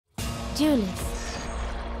Duelist,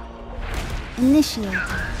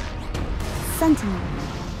 Initiator, Sentinel,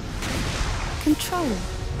 Control.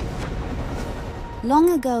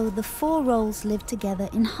 Long ago, the 4 roles lived together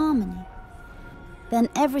in harmony. Then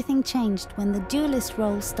everything changed when the Duelist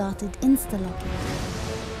role started instalocking.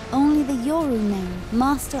 Only the Yoru main,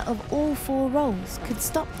 master of all 4 roles, could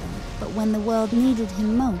stop them, but when the world needed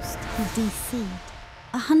him most, he DC'd.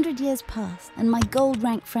 100 years passed, and my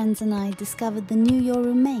gold-ranked friends and I discovered the new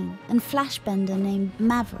Yoru main and FLASHBENDER named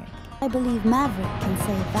Maverick. I believe Maverick can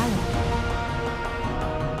save Valorant.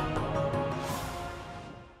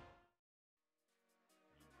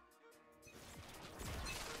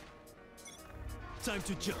 Time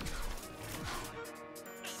to jump.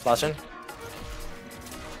 Flashing.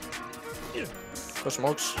 Go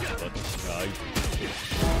smokes.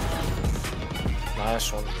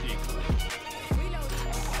 Nice one.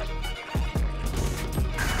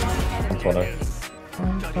 I'm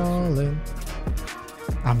falling.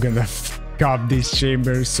 I'm gonna f*** up this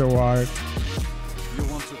chamber so hard. You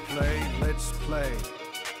want to play? Let's play.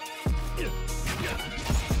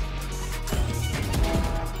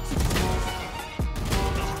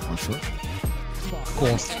 Not sure.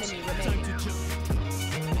 Ghost.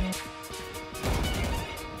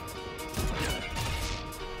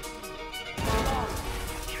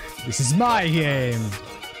 This is my game.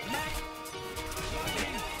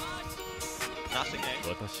 Nothing, eh?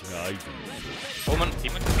 Woman,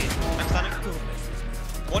 demon to me. I'm standing.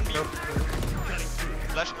 1 B.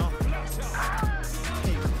 Flash now.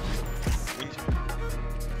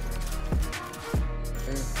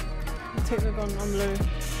 Take the gun on low.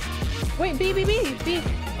 Wait, B.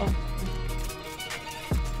 Oh.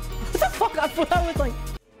 What the fuck? I thought that was like.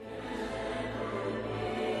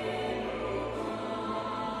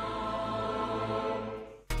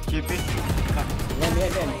 Keep it.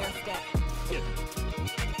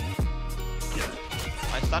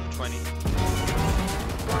 I stunned 20.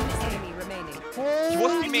 Enemy remaining. He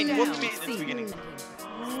was B main in the beginning.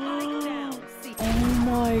 Oh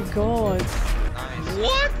my god. Nice.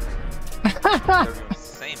 What?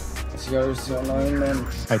 Same. You're so annoying, man.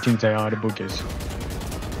 I think they are the bookies.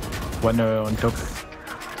 One on top.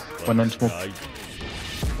 One on smoke.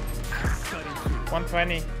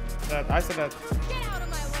 120. I said that.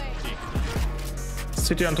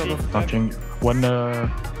 City on top of nothing. One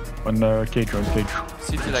cage on cage.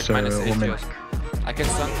 City like minus 80. I can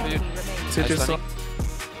stun for you. City stun.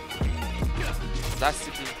 Last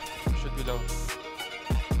city. Should be low.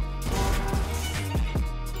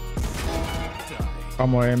 One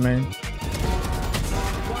more aim, man.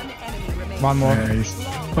 One enemy remaining. One more. Nice.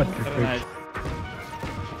 What the frick?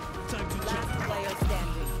 Last player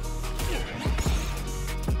standing.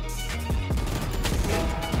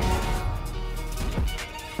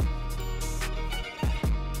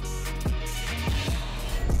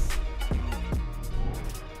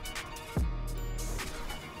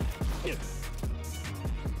 Yeah.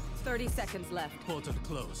 30 seconds left. Portal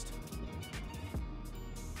closed.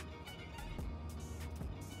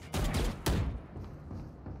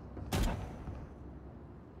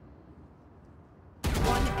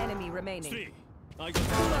 One enemy remaining. 3. I got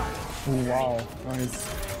Oh, wow. Nice.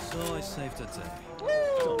 So I saved the day.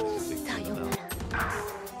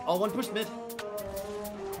 Oh, one push mid.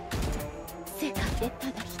 Idiot.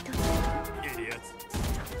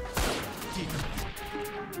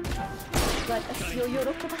 私を喜ば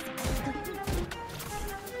せた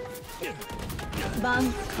人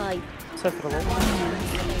挽回 Two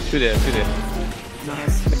there.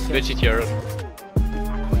 Good GTR.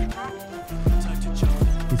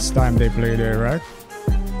 It's time they play there, right?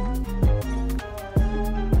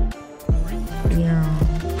 Yeah.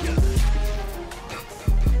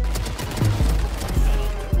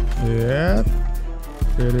 Yep.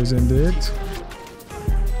 It is indeed.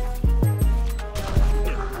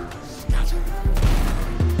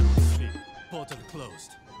 Portal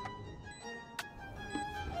closed.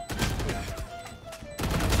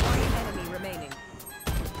 One enemy remaining.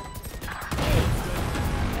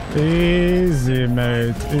 Easy,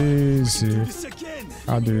 mate. Easy. This again.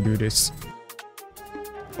 How do you do this?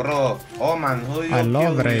 Bro, oh man, who you I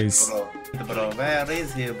love kill race. with, bro? Where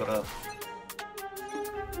is he, bro?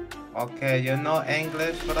 Okay, you know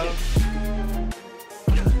English, bro?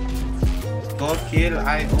 Go kill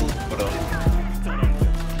I ult, bro.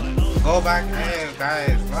 Go back here,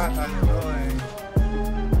 guys. What are you doing?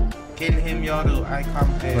 Kill him, Yoru. I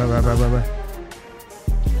come here. Wait.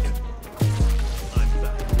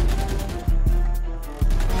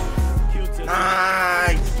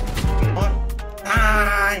 Nice!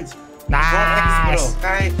 Nice! Nice! Go X, bro,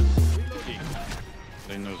 guys.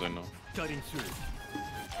 They know. Cutting through.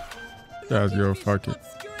 Let's go, fuck it.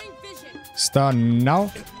 Stun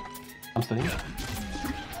now. I'm stunning.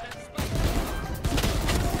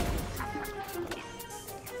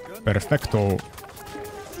 Perfecto.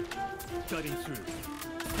 Cutting through.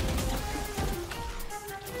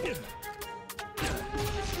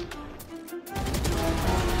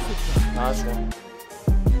 Nice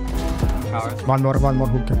one. One more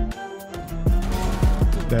hook.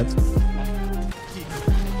 Dead.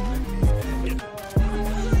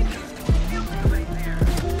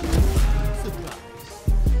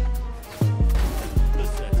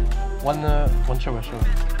 One shower.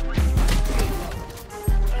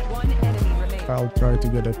 One enemy remaining. I'll try to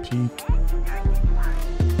get a peek.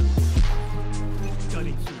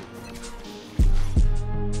 Cutting through.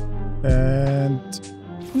 And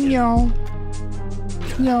no.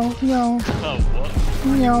 No. Oh, what?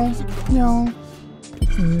 No. No.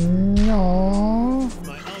 No.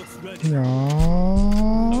 My ult's ready. No.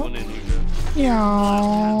 One in you.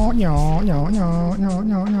 No. No. No. No. No.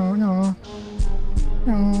 No. No. No.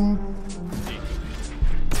 No.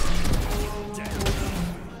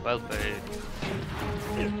 Well played.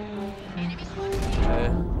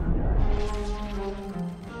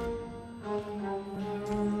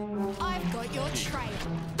 I've got your trail.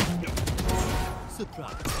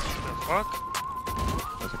 Surprise. Fuck?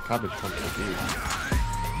 There's a cabbage from the game.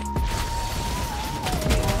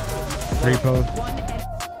 Triple.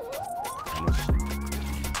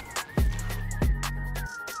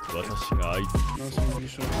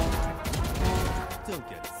 Don't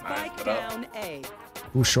get it. Spike down A.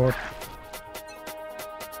 Too short.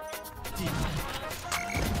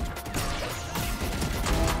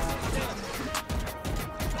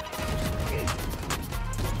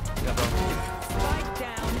 Spike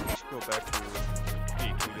down. Go back to B.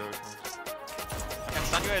 I can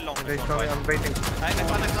stun you along. I'm waiting. I'm waiting.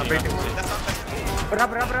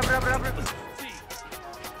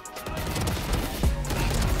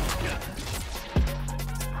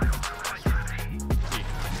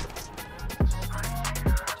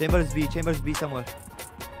 Chambers B somewhere.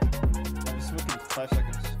 I'm smoking 5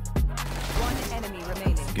 seconds. One enemy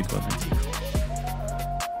remaining. Good button.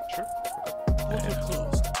 Portal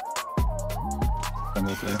closed. I'm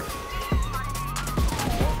all clear.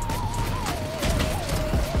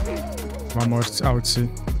 One more out C.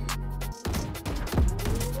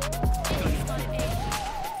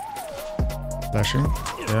 Flashing.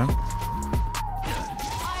 Yeah.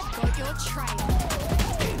 I've got your trail.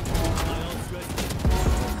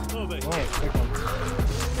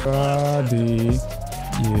 Buddy.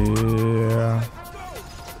 Yeah.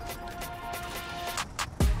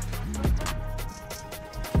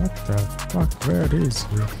 What the fuck? Where is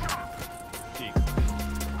he?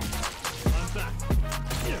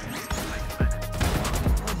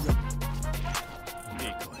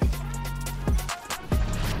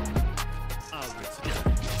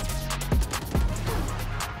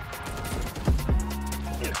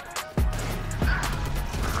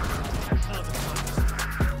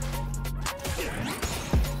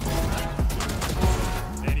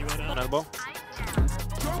 Elbow.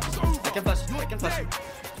 I can flash.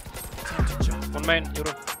 One main,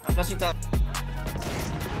 Yoru. I'm flashing top.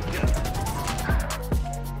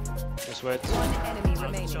 Just wait. One enemy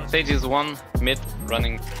remaining. Stage is one, mid,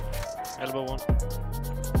 running. Elbow one.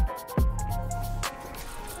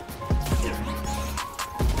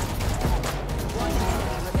 One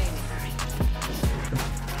enemy remaining.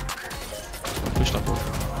 Push that one.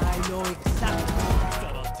 I know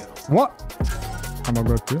exactly. What? I'm gonna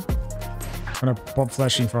go too. I'm gonna pop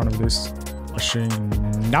flash in front of this. Flashing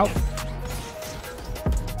now.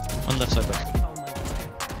 On left side back.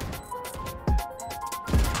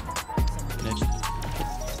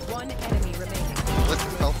 One enemy remaining. Let's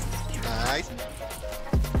help. Nice.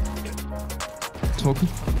 Smoking.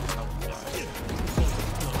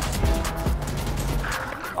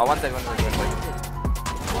 Oh, one side. One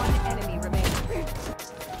enemy remaining.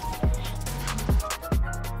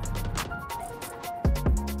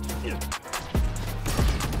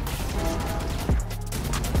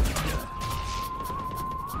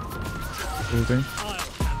 Shooting.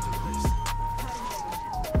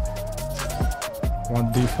 One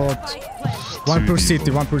default. One per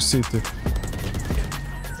city, one per city.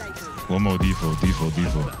 One more default. One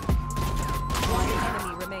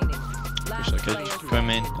enemy remaining. Last Push that player cage. standing. Go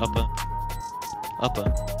main. Upper.